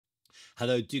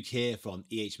Hello, Duke here from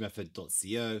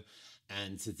ehmethod.co,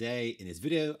 and today in this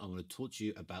video I'm going to talk to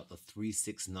you about the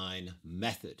 369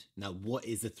 method. Now, what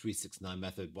is the 369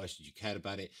 method? Why should you care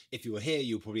about it? If you were here,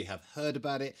 you'll probably have heard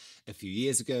about it. A few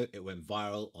years ago, it went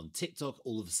viral on TikTok.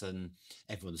 All of a sudden,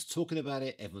 everyone's talking about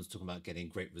it. Everyone's talking about getting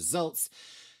great results.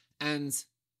 And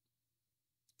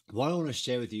what I want to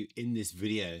share with you in this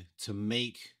video to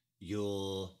make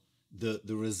the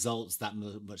results that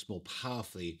much more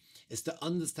powerfully is to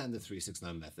understand the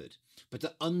 369 method, but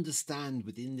to understand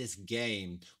within this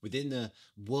game, within the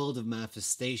world of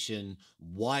manifestation,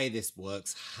 why this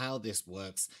works, how this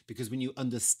works. Because when you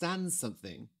understand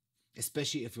something,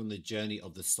 especially if you're on the journey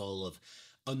of the soul of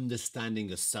understanding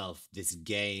yourself, this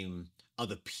game,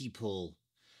 other people,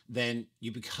 then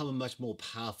you become a much more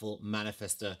powerful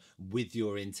manifester with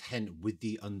your intent, with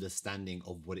the understanding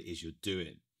of what it is you're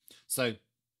doing. So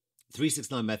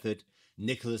 369 method,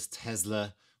 Nikola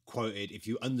Tesla quoted, if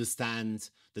you understand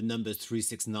the numbers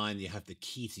 369, you have the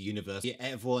key to the universe.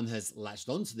 Everyone has latched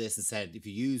onto this and said, if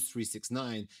you use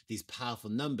 369, these powerful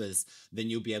numbers, then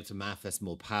you'll be able to manifest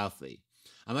more powerfully.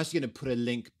 I'm actually going to put a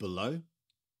link below.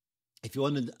 If you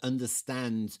want to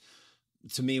understand,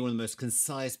 to me, one of the most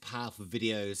concise, powerful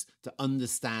videos to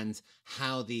understand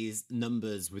how these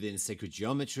numbers within sacred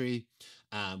geometry,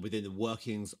 within the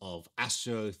workings of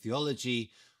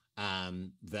astrotheology,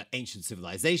 that ancient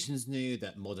civilizations knew,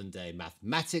 that modern day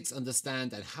mathematics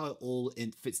understand, and how it all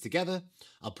fits together.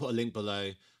 I'll put a link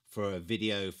below for a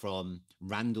video from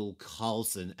Randall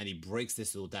Carlson, and he breaks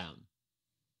this all down.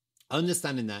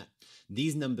 Understanding that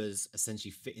these numbers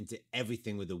essentially fit into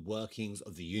everything with the workings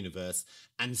of the universe.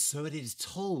 And so it is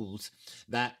told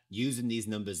that using these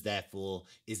numbers, therefore,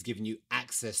 is giving you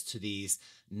access to these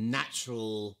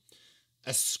natural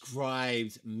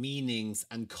ascribed meanings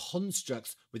and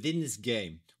constructs within this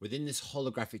game, within this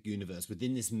holographic universe,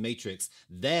 within this matrix,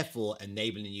 therefore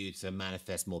enabling you to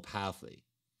manifest more powerfully.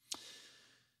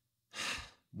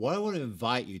 What I want to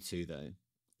invite you to, though,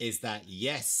 is that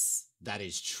yes, that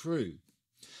is true.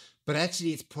 But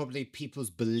actually, it's probably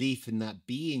people's belief in that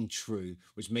being true,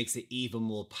 which makes it even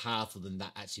more powerful than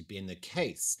that actually being the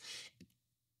case.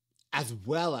 As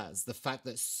well as the fact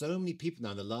that so many people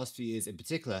now in the last few years in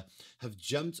particular have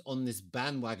jumped on this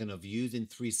bandwagon of using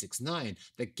 369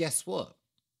 that, guess what?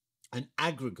 An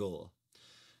egregore,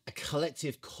 a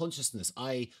collective consciousness,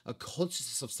 i.e. a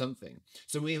consciousness of something.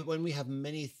 So when we have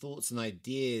many thoughts and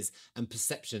ideas and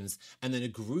perceptions, and then a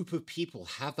group of people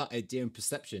have that idea and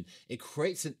perception, it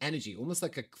creates an energy, almost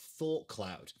like a thought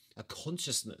cloud, a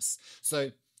consciousness.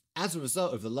 So as a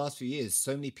result, over the last few years,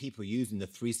 so many people using the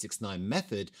 369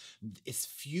 method is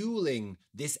fueling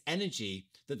this energy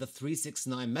that the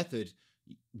 369 method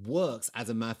works as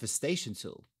a manifestation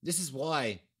tool. This is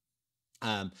why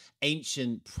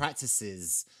ancient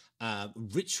practices,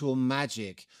 ritual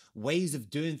magic, ways of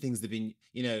doing things that have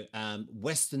been,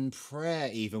 Western prayer,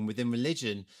 even within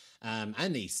religion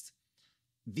and East,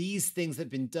 these things that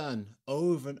have been done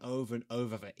over and over and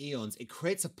over for eons, it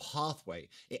creates a pathway.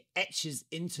 It etches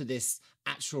into this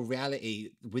actual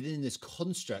reality within this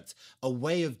construct, a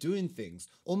way of doing things,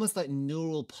 almost like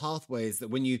neural pathways that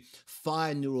when you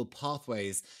fire neural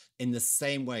pathways in the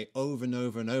same way over and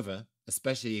over and over,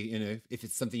 especially, if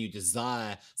it's something you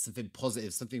desire, something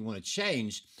positive, something you want to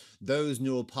change, those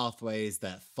neural pathways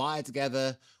that fire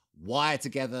together, wire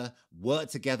together, work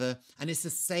together. And it's the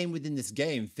same within this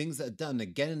game. Things that are done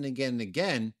again and again and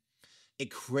again, it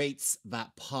creates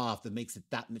that path that makes it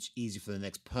that much easier for the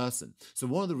next person. So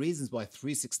one of the reasons why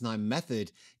 369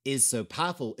 method is so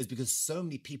powerful is because so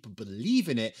many people believe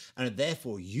in it and are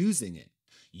therefore using it.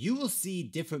 You will see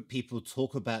different people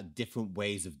talk about different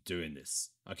ways of doing this,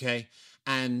 okay?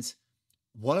 And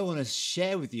what I want to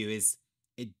share with you is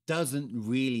it doesn't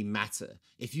really matter.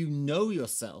 If you know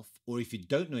yourself or if you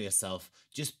don't know yourself,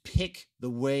 just pick the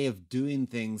way of doing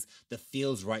things that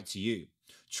feels right to you.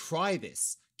 Try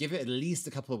this. Give it at least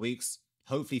a couple of weeks,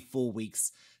 hopefully 4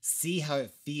 weeks. See how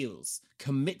it feels.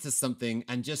 Commit to something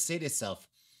and just say to yourself,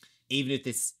 even if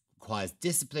this requires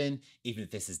discipline, even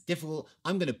if this is difficult,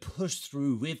 I'm going to push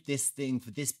through with this thing for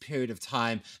this period of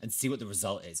time and see what the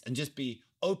result is. And just be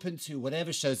open to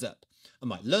whatever shows up. I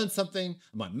might learn something,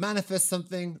 I might manifest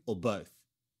something, or both.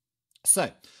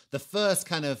 So the first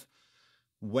kind of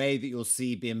way that you'll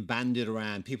see being bandied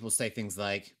around, people say things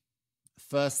like,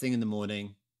 first thing in the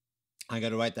morning, I'm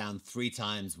going to write down 3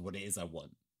 times what it is I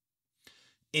want.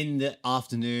 In the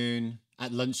afternoon,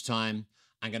 at lunchtime,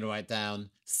 I'm going to write down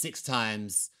 6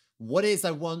 times what it is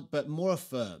I want, but more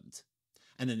affirmed.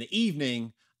 And in the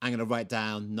evening, I'm going to write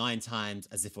down 9 times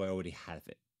as if I already have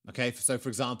it. Okay, so for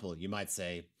example, you might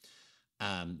say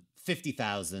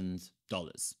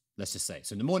 $50,000, let's just say.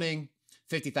 So in the morning,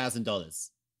 $50,000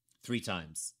 3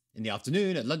 times. In the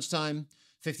afternoon, at lunchtime,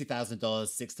 $50,000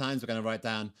 6 times. We're going to write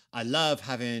down, I love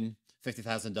having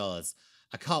 $50,000.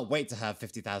 I can't wait to have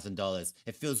 $50,000.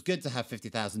 It feels good to have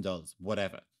 $50,000,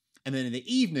 whatever. And then in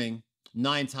the evening,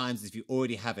 9 times if you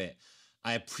already have it.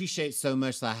 I appreciate so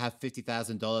much that I have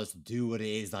 $50,000 to do what it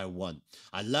is I want.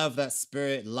 I love that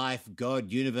spirit, life,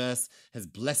 God, universe has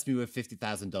blessed me with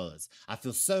 $50,000. I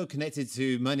feel so connected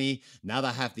to money now that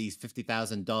I have these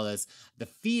 $50,000. The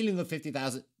feeling of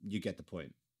 $50,000, you get the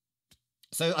point.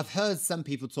 So I've heard some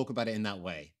people talk about it in that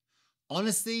way.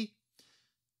 Honestly,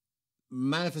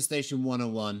 Manifestation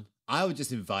 101, I would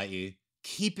just invite you,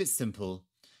 keep it simple,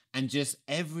 and just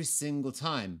every single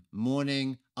time,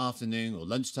 morning, afternoon, or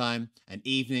lunchtime, and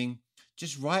evening,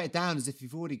 just write it down as if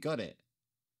you've already got it.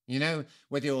 You know,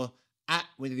 whether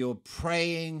you're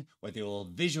praying, whether you're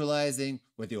visualizing,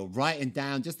 whether you're writing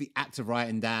down, just the act of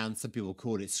writing down, some people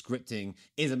call it scripting,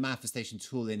 is a manifestation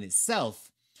tool in itself.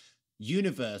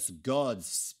 Universe, God,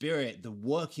 spirit, the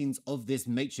workings of this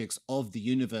matrix of the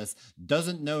universe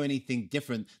doesn't know anything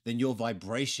different than your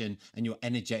vibration and your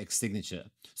energetic signature.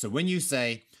 So when you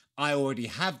say, I already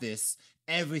have this,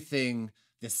 everything,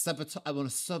 on a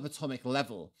subatomic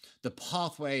level, the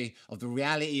pathway of the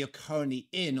reality you're currently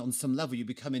in, on some level, you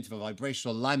become into a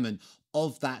vibrational alignment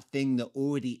of that thing that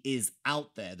already is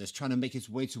out there that's trying to make its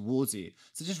way towards you.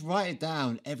 So just write it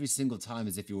down every single time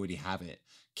as if you already have it.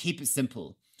 Keep it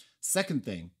simple. Second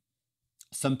thing,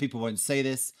 some people won't say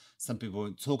this, some people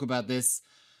won't talk about this,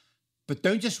 but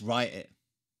don't just write it.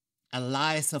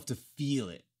 Allow yourself to feel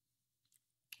it.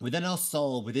 Within our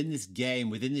soul, within this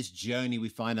game, within this journey we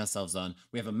find ourselves on,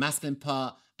 we have a masculine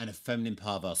part and a feminine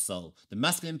part of our soul. The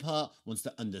masculine part wants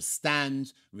to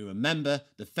understand, remember.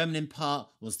 The feminine part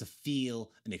wants to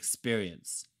feel and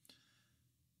experience.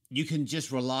 You can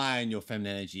just rely on your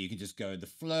feminine energy. You can just go with the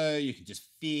flow. You can just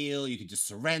feel. You can just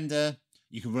surrender.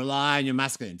 You can rely on your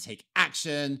masculine, take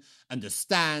action,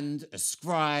 understand,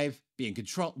 ascribe, be in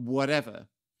control, whatever.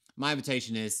 My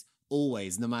invitation is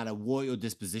always, no matter what your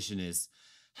disposition is,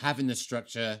 having the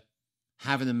structure,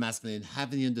 having the masculine,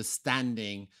 having the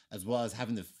understanding, as well as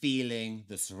having the feeling,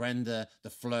 the surrender, the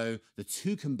flow, the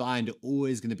two combined are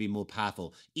always going to be more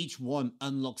powerful. Each one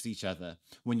unlocks each other.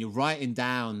 When you're writing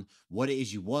down what it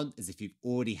is you want, as if you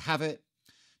already have it,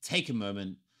 take a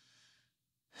moment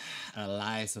and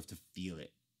allow yourself to feel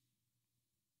it.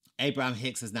 Abraham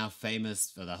Hicks is now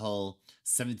famous for the whole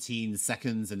 17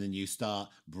 seconds and then you start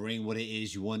bringing what it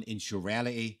is you want into your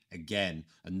reality. Again,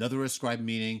 another ascribed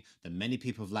meaning that many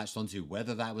people have latched onto,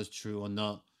 whether that was true or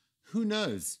not. Who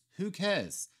knows? Who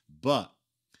cares? But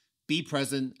be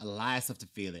present, allow yourself to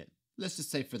feel it. Let's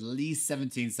just say for at least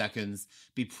 17 seconds,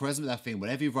 be present with that feeling.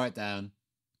 Whatever you write down,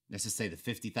 let's just say the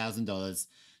 $50,000.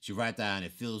 You write down,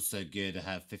 it feels so good to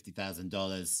have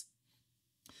 $50,000.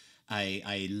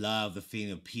 I love the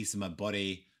feeling of peace in my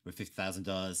body with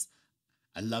 $50,000.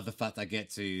 I love the fact I get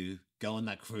to go on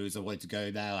that cruise I wanted to go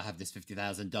now. I have this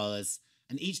 $50,000.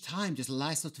 And each time, just allow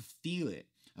yourself to feel it.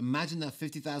 Imagine that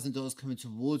 $50,000 coming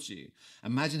towards you.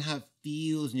 Imagine how it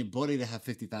feels in your body to have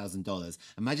 $50,000.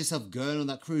 Imagine yourself going on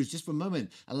that cruise just for a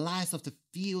moment. Allow yourself to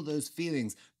feel those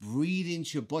feelings. Breathe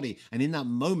into your body. And in that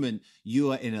moment,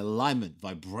 you are in alignment,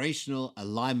 vibrational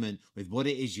alignment with what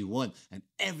it is you want. And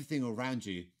everything around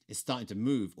you is starting to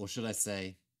move. Or should I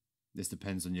say, this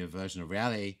depends on your version of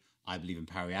reality. I believe in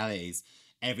pararealities.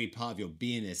 Every part of your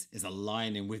beingness is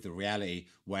aligning with the reality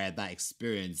where that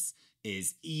experience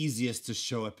is easiest to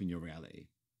show up in your reality.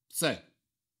 So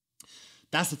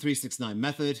that's the 369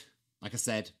 method. Like I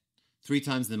said, 3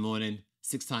 times in the morning,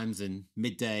 6 times in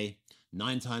midday,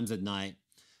 9 times at night.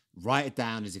 Write it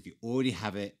down as if you already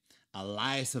have it.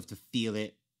 Allow yourself to feel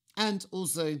it. And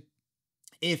also,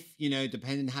 if,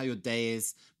 depending on how your day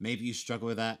is, maybe you struggle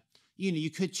with that, you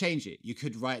could change it. You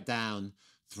could write down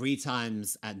 3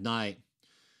 times at night,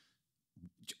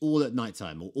 all at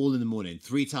nighttime or all in the morning.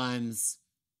 3 times,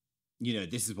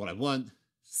 this is what I want.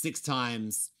 6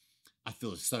 times, I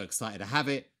feel so excited to have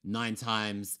it. 9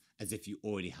 times, as if you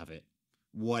already have it.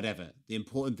 Whatever. The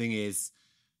important thing is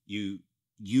you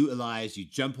utilize, you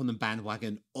jump on the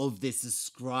bandwagon of this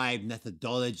ascribed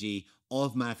methodology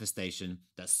of manifestation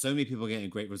that so many people are getting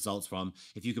great results from.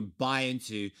 If you can buy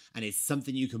into and it's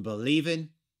something you can believe in,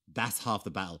 that's half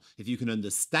the battle. If you can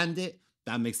understand it,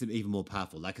 that makes it even more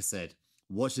powerful. Like I said,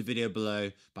 watch the video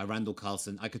below by Randall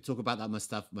Carlson. I could talk about that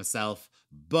stuff myself,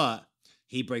 but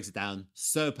he breaks it down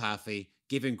so powerfully.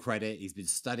 Give him credit. He's been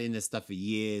studying this stuff for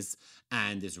years,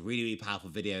 and it's a really, really powerful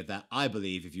video that I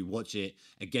believe if you watch it,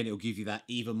 again, it'll give you that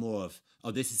even more of,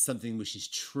 oh, this is something which is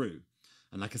true.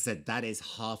 And like I said, that is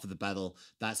half of the battle.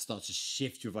 That starts to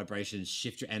shift your vibrations,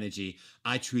 shift your energy.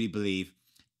 I truly believe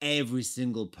every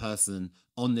single person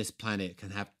on this planet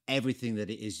can have everything that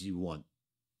it is you want,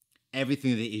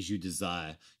 everything that it is you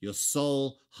desire. Your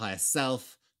soul, higher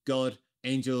self, God,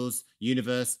 angels,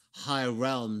 universe, higher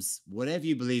realms, whatever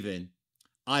you believe in.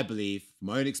 I believe, from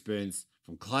my own experience,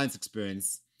 from clients'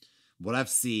 experience, what I've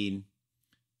seen,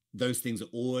 those things are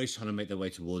always trying to make their way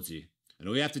towards you. And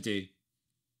all you have to do,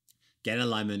 get in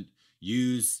alignment,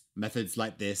 use methods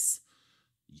like this,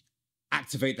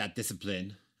 activate that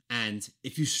discipline. And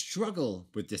if you struggle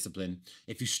with discipline,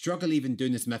 if you struggle even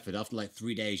doing this method after like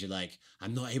 3 days, you're like,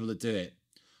 I'm not able to do it,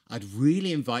 I'd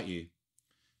really invite you.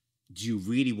 Do you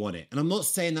really want it? And I'm not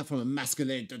saying that from a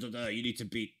masculine, you need to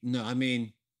be. No, I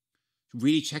mean,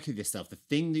 really check with yourself. The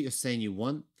thing that you're saying you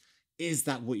want, is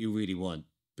that what you really want?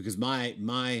 Because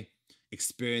my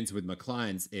experience with my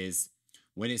clients is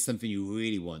when it's something you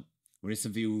really want, when it's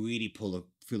something you really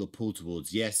feel a pull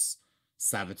towards, yes,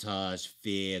 sabotage,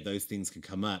 fear, those things can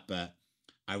come up, but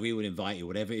I really would invite you,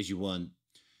 whatever it is you want,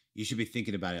 you should be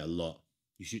thinking about it a lot.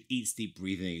 You should eat, sleep,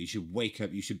 breathing it. You should wake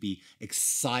up. You should be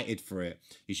excited for it.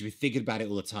 You should be thinking about it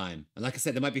all the time. And like I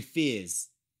said, there might be fears,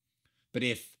 but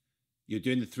if you're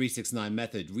doing the 369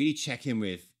 method, really check in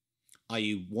with, are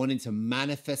you wanting to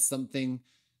manifest something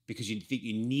because you think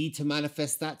you need to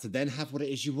manifest that to then have what it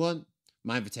is you want?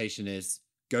 My invitation is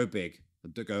go big,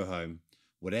 go home.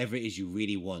 Whatever it is you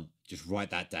really want, just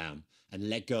write that down and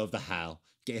let go of the how.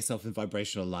 Get yourself in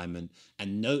vibrational alignment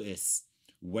and notice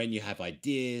when you have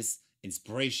ideas,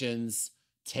 inspirations,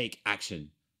 take action.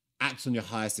 Act on your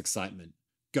highest excitement.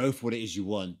 Go for what it is you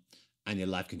want and your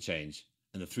life can change.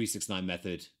 And the 369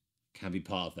 method can be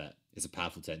part of that. It's a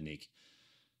powerful technique.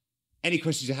 Any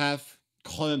questions you have,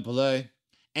 comment below.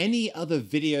 Any other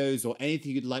videos or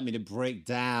anything you'd like me to break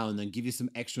down and give you some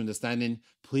extra understanding,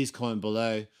 please comment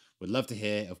below. Would love to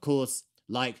hear. Of course,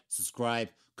 like, subscribe,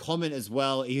 comment as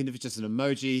well, even if it's just an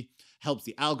emoji. Helps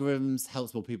the algorithms,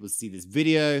 helps more people see this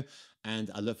video. And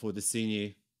I look forward to seeing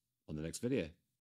you on the next video.